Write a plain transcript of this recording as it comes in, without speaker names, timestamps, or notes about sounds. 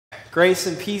Grace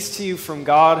and peace to you from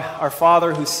God, our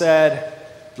Father, who said,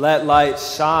 "Let light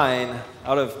shine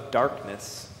out of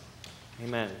darkness."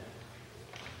 Amen.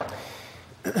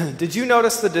 Did you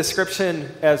notice the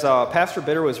description, as Pastor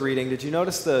Bitter was reading, did you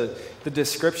notice the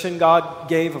description God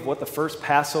gave of what the first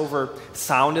Passover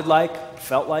sounded like,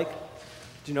 felt like?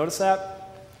 Did you notice that?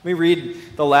 Let me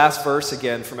read the last verse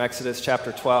again from Exodus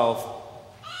chapter 12.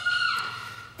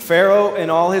 Pharaoh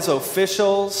and all his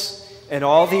officials and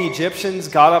all the Egyptians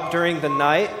got up during the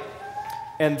night,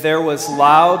 and there was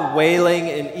loud wailing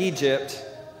in Egypt,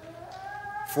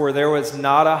 for there was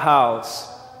not a house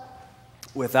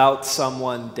without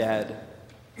someone dead.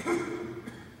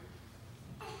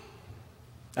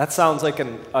 That sounds like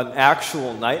an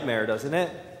actual nightmare, doesn't it?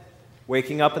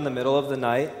 Waking up in the middle of the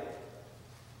night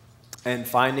and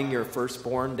finding your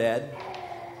firstborn dead.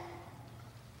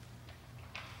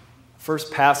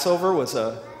 First Passover was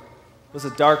a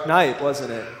dark night,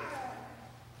 wasn't it?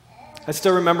 I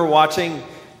still remember watching,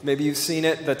 maybe you've seen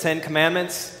it, the Ten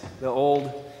Commandments, the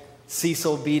old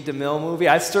Cecil B. DeMille movie.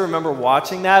 I still remember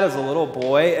watching that as a little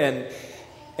boy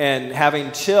and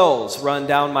having chills run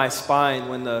down my spine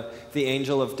when the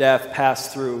angel of death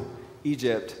passed through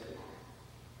Egypt.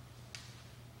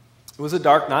 It was a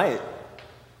dark night.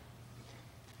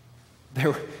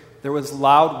 There was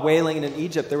loud wailing in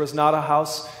Egypt. There was not a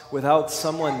house without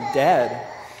someone dead.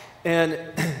 And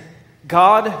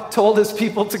God told his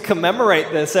people to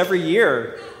commemorate this every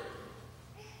year.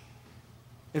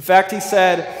 In fact, he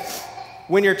said,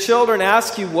 when your children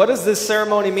ask you, what does this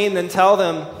ceremony mean, then tell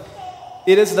them,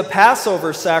 it is the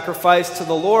Passover sacrifice to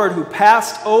the Lord who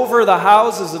passed over the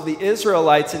houses of the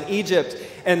Israelites in Egypt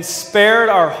and spared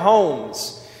our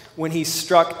homes when he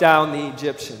struck down the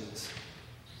Egyptians.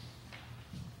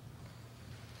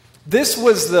 This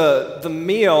was the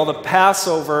meal, the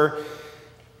Passover,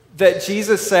 that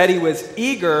Jesus said he was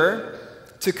eager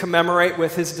to commemorate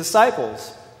with his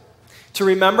disciples. To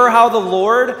remember how the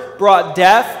Lord brought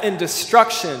death and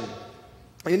destruction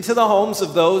into the homes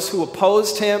of those who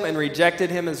opposed him and rejected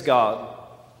him as God.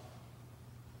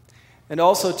 And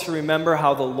also to remember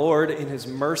how the Lord, in his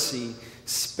mercy,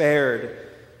 spared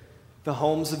the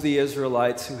homes of the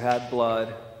Israelites who had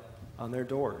blood on their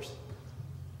doors.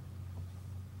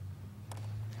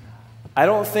 I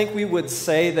don't think we would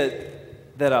say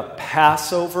that a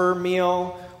Passover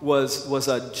meal was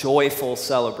a joyful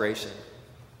celebration.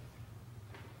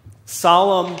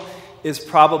 Solemn is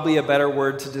probably a better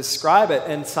word to describe it.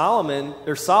 And solemn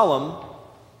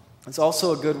is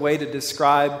also a good way to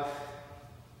describe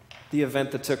the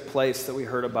event that took place that we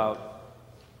heard about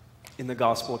in the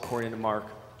Gospel according to Mark.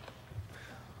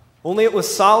 Only it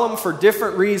was solemn for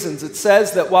different reasons. It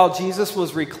says that while Jesus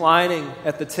was reclining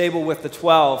at the table with the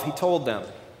 12, he told them,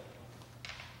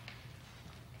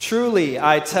 "Truly,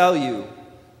 I tell you,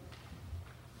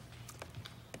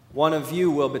 one of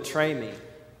you will betray me,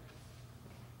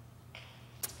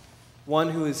 one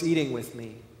who is eating with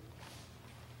me."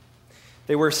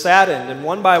 They were saddened, and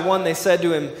one by one they said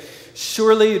to him,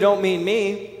 "Surely you don't mean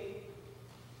me."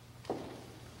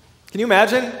 Can you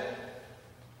imagine?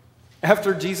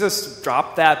 After Jesus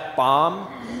dropped that bomb,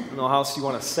 I don't know how else you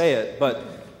want to say it, but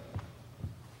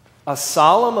a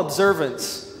solemn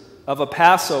observance of a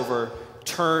Passover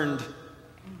turned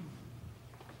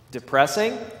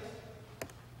depressing,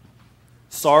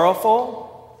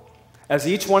 sorrowful, as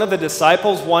each one of the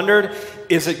disciples wondered,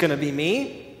 is it going to be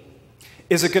me?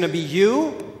 Is it going to be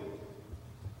you?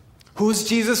 Who's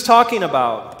Jesus talking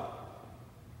about?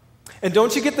 And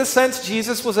don't you get the sense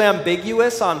Jesus was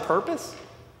ambiguous on purpose?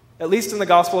 At least in the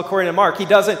Gospel according to Mark. He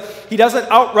doesn't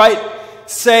outright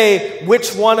say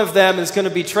which one of them is going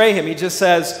to betray him. He just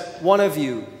says, one of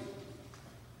you.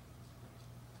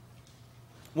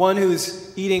 One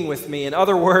who's eating with me. In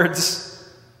other words,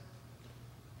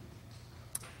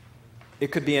 it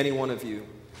could be any one of you.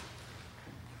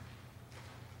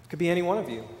 It could be any one of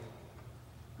you.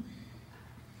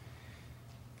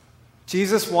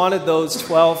 Jesus wanted those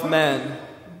 12 men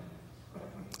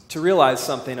to realize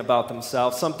something about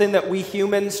themselves, something that we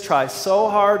humans try so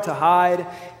hard to hide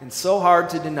and so hard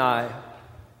to deny.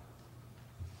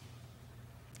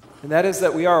 And that is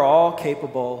that we are all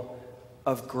capable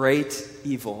of great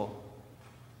evil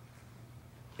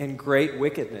and great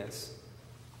wickedness.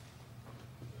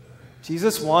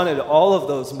 Jesus wanted all of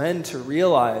those men to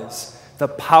realize the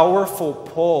powerful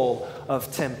pull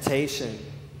of temptation.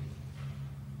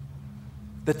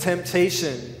 The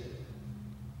temptation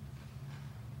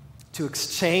to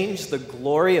exchange the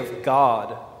glory of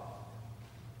God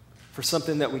for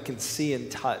something that we can see and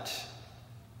touch.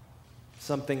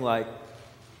 Something like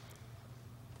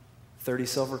 30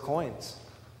 silver coins.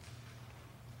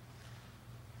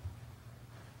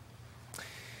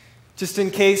 Just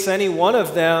in case any one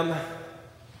of them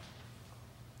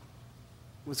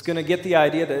was going to get the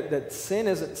idea that sin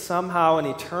isn't somehow an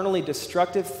eternally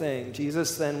destructive thing,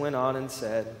 Jesus then went on and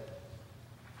said,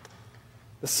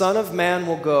 "The Son of Man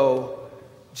will go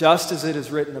just as it is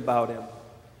written about him.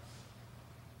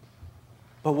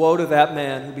 But woe to that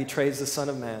man who betrays the Son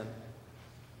of Man.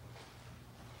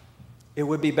 It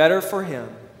would be better for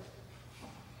him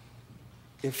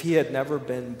if he had never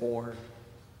been born."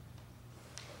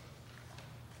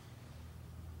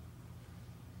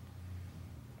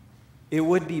 It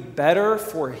would be better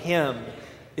for him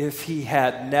if he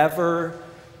had never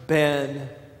been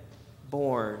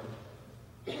born.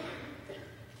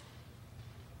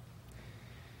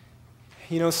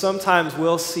 You know, sometimes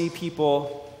we'll see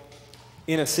people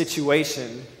in a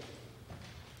situation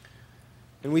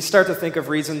and we start to think of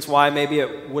reasons why maybe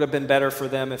it would have been better for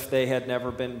them if they had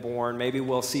never been born. Maybe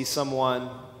we'll see someone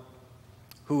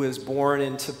who is born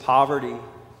into poverty.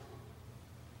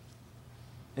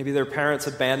 Maybe their parents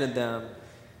abandoned them.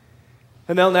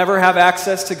 And they'll never have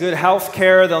access to good health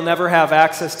care. They'll never have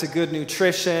access to good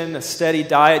nutrition, a steady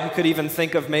diet. You could even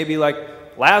think of maybe like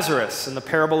Lazarus in the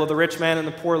parable of the rich man and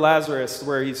the poor Lazarus,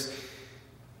 where he's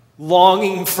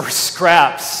longing for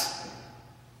scraps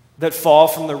that fall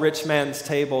from the rich man's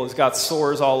table. He's got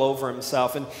sores all over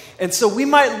himself. And so we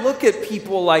might look at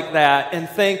people like that and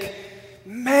think,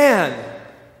 man,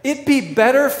 it'd be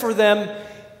better for them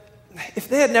if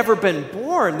they had never been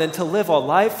born than to live a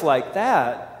life like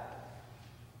that.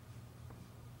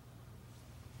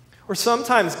 Or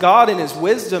sometimes God in his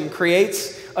wisdom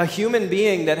creates a human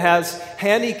being that has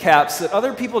handicaps that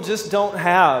other people just don't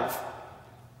have.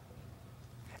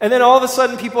 And then all of a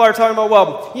sudden people are talking about,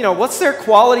 well, you know, what's their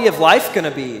quality of life going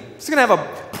to be? It's going to have a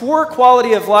poor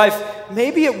quality of life.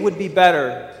 Maybe it would be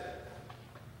better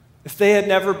if they had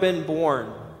never been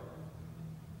born.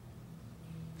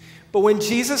 But when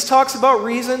Jesus talks about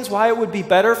reasons why it would be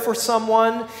better for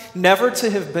someone never to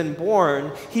have been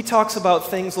born, he talks about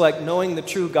things like knowing the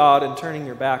true God and turning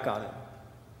your back on him.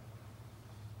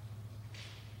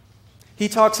 He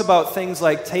talks about things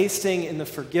like tasting in the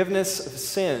forgiveness of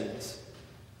sins.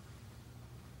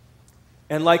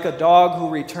 And like a dog who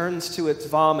returns to its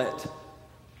vomit,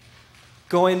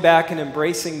 going back and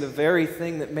embracing the very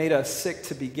thing that made us sick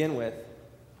to begin with.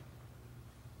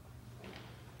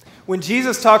 When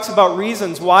Jesus talks about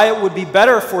reasons why it would be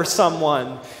better for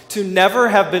someone to never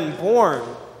have been born,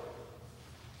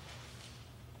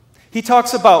 he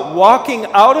talks about walking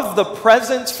out of the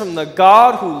presence from the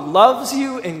God who loves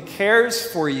you and cares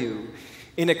for you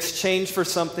in exchange for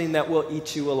something that will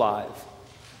eat you alive.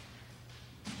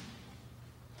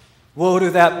 Woe to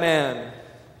that man.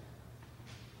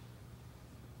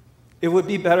 It would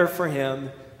be better for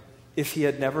him if he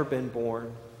had never been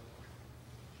born.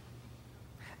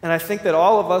 And I think that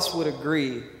all of us would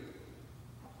agree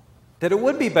that it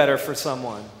would be better for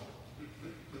someone.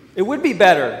 It would be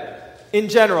better, in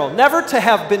general, never to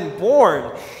have been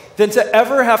born than to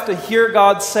ever have to hear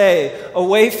God say,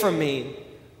 "Away from me,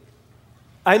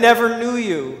 I never knew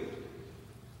you.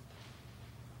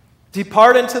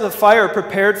 Depart into the fire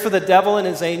prepared for the devil and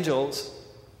his angels."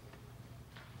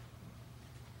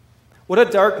 What a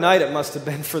dark night it must have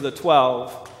been for the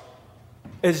 12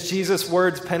 as Jesus'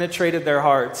 words penetrated their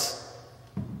hearts.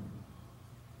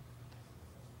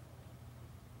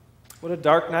 What a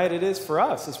dark night it is for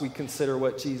us as we consider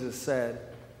what Jesus said.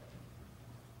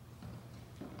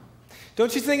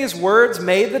 Don't you think his words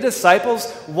made the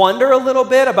disciples wonder a little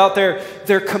bit about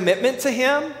their commitment to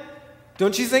him?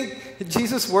 Don't you think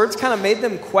Jesus' words kind of made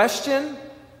them question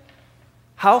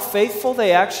how faithful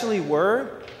they actually were?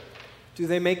 Do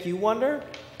they make you wonder?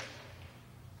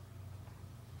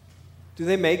 Do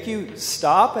they make you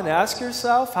stop and ask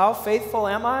yourself, how faithful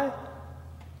am I?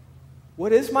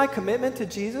 What is my commitment to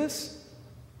Jesus?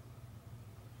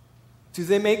 Do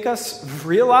they make us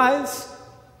realize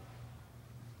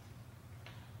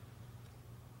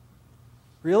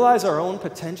our own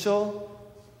potential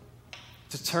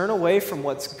to turn away from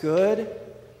what's good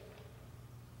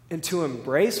and to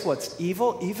embrace what's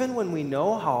evil, even when we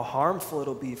know how harmful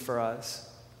it'll be for us?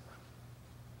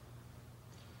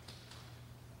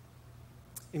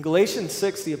 In Galatians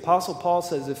 6, the Apostle Paul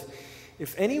says,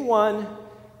 if anyone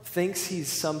thinks he's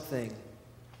something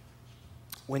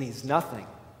when he's nothing,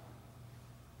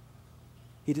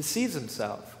 he deceives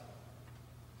himself.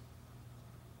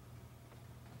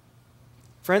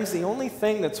 Friends, the only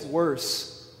thing that's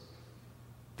worse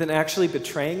than actually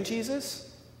betraying Jesus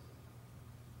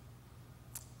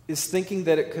is thinking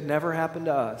that it could never happen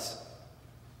to us.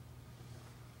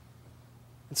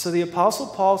 And so the Apostle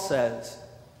Paul says,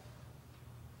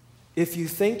 if you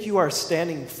think you are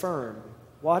standing firm,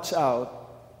 watch out,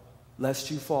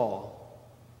 lest you fall.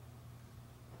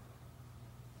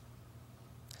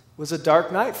 It was a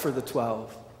dark night for the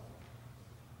 12.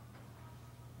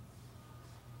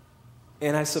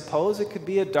 And I suppose it could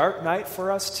be a dark night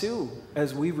for us too,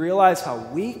 as we realize how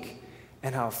weak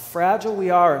and how fragile we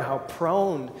are and how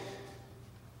prone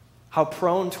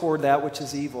toward that which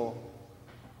is evil.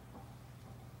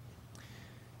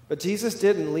 But Jesus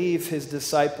didn't leave his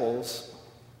disciples.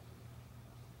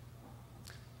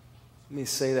 Let me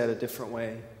say that a different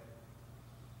way.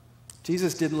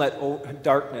 Jesus didn't let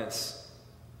darkness,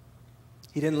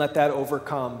 he didn't let that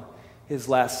overcome his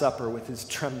Last Supper with his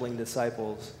trembling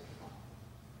disciples.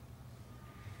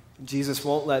 Jesus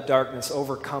won't let darkness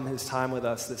overcome his time with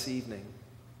us this evening.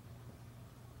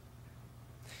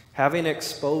 Having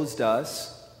exposed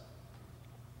us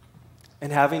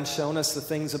and having shown us the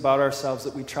things about ourselves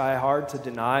that we try hard to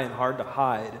deny and hard to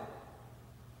hide,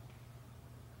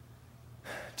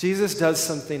 Jesus does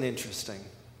something interesting.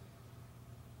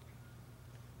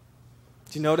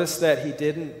 Do you notice that he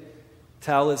didn't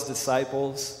tell his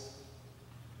disciples,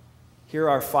 here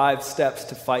are 5 steps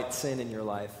to fight sin in your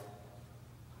life?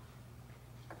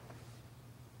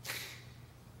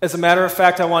 As a matter of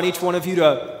fact, I want each one of you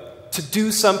to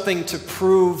do something to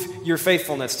prove your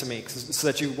faithfulness to me so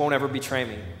that you won't ever betray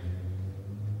me.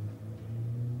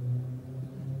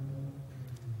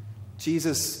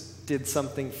 Jesus did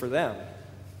something for them.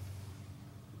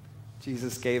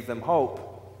 Jesus gave them hope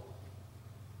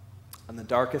on the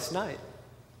darkest night.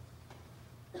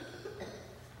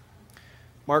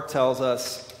 Mark tells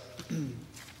us,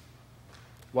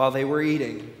 while they were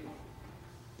eating,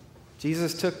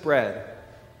 Jesus took bread,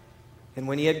 and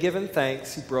when he had given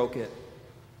thanks, he broke it,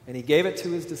 and he gave it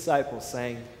to his disciples,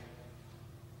 saying,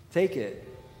 "Take it.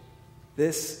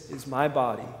 This is my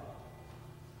body."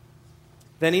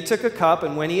 Then he took a cup,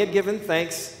 and when he had given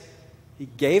thanks, he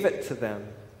gave it to them,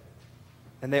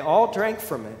 and they all drank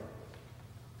from it.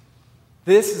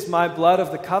 "This is my blood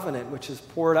of the covenant, which is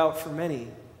poured out for many,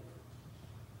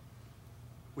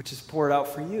 which is poured out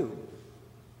for you."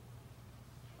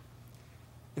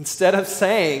 Instead of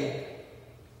saying,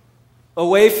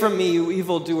 "Away from me, you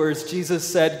evildoers," Jesus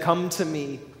said, "Come to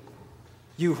me,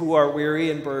 you who are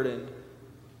weary and burdened."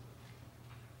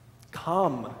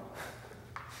 Come.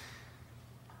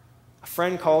 A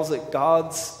friend calls it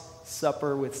God's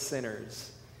supper with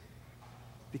sinners,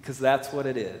 because that's what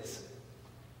it is.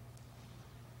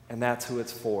 And that's who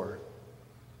it's for.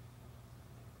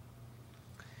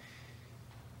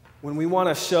 When we want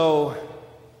to show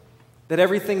that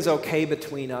everything's okay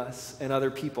between us and other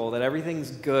people, that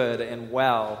everything's good and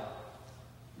well,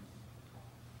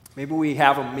 maybe we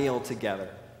have a meal together.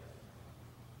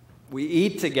 We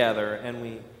eat together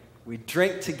and we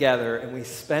drink together and we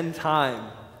spend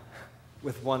time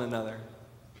with one another.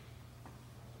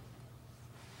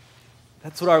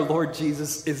 That's what our Lord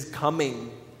Jesus is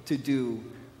coming to do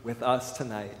with us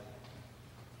tonight.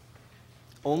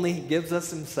 Only he gives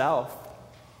us himself.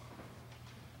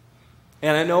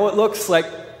 And I know it looks like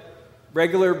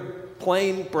regular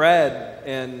plain bread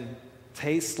and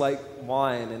tastes like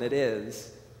wine, and it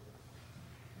is.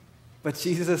 But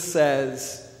Jesus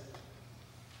says,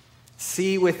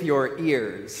 "See with your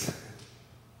ears."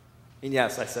 And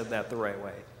yes, I said that the right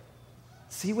way.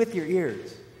 See with your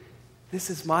ears.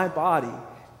 This is my body,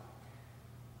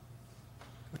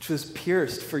 which was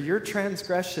pierced for your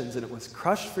transgressions, and it was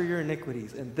crushed for your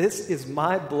iniquities. And this is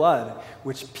my blood,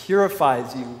 which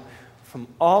purifies you from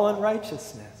all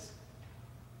unrighteousness.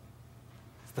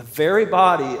 It's the very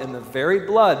body and the very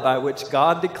blood by which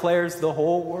God declares the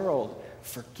whole world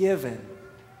forgiven,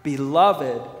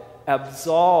 beloved,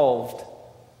 absolved.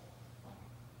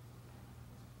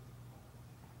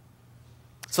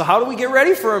 So how do we get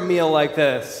ready for a meal like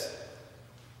this?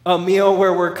 A meal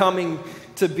where we're coming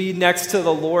to be next to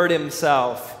the Lord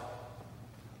himself.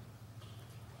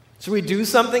 Should we do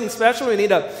something special? We need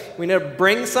to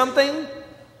bring something.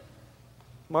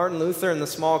 Martin Luther in the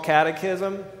Small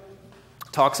Catechism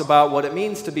talks about what it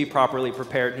means to be properly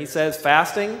prepared. And he says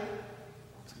fasting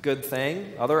is a good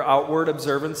thing. Other outward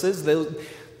observances,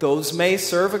 those may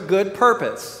serve a good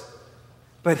purpose.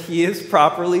 But he is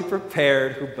properly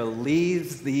prepared who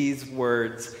believes these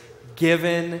words,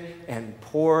 given and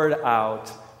poured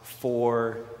out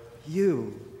for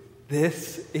you.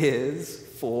 This is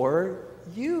for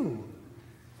you.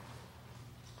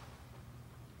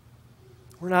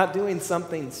 We're not doing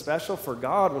something special for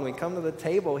God when we come to the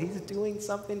table. He's doing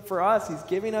something for us. He's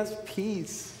giving us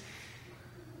peace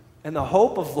and the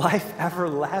hope of life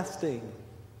everlasting.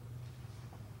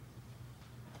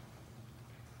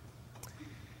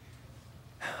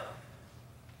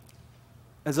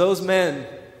 As those men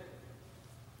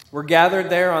were gathered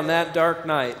there on that dark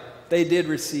night, they did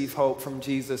receive hope from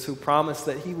Jesus, who promised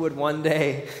that he would one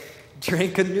day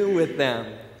drink anew with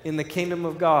them in the kingdom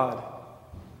of God.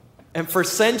 And for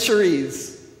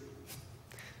centuries,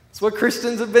 it's what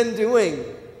Christians have been doing.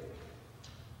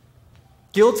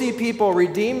 Guilty people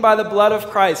redeemed by the blood of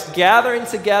Christ, gathering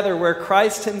together where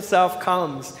Christ himself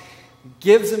comes,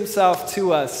 gives himself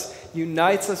to us,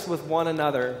 unites us with one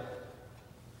another.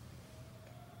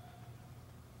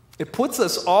 It puts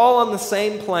us all on the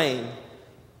same plane.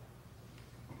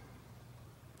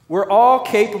 We're all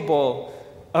capable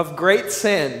of great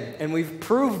sin, and we've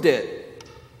proved it.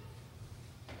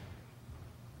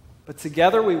 But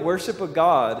together we worship a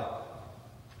God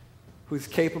who's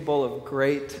capable of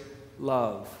great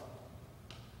love.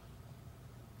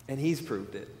 And he's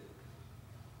proved it.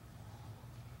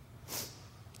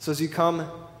 So as you come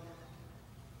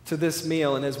to this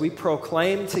meal, and as we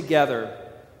proclaim together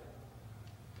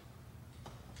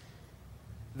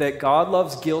that God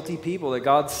loves guilty people, that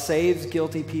God saves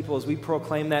guilty people, as we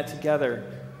proclaim that together,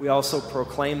 we also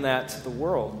proclaim that to the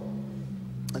world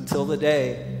until the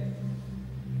day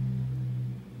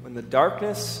when the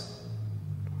darkness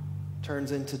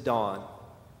turns into dawn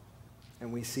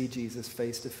and we see Jesus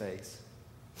face to face.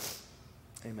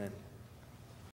 Amen.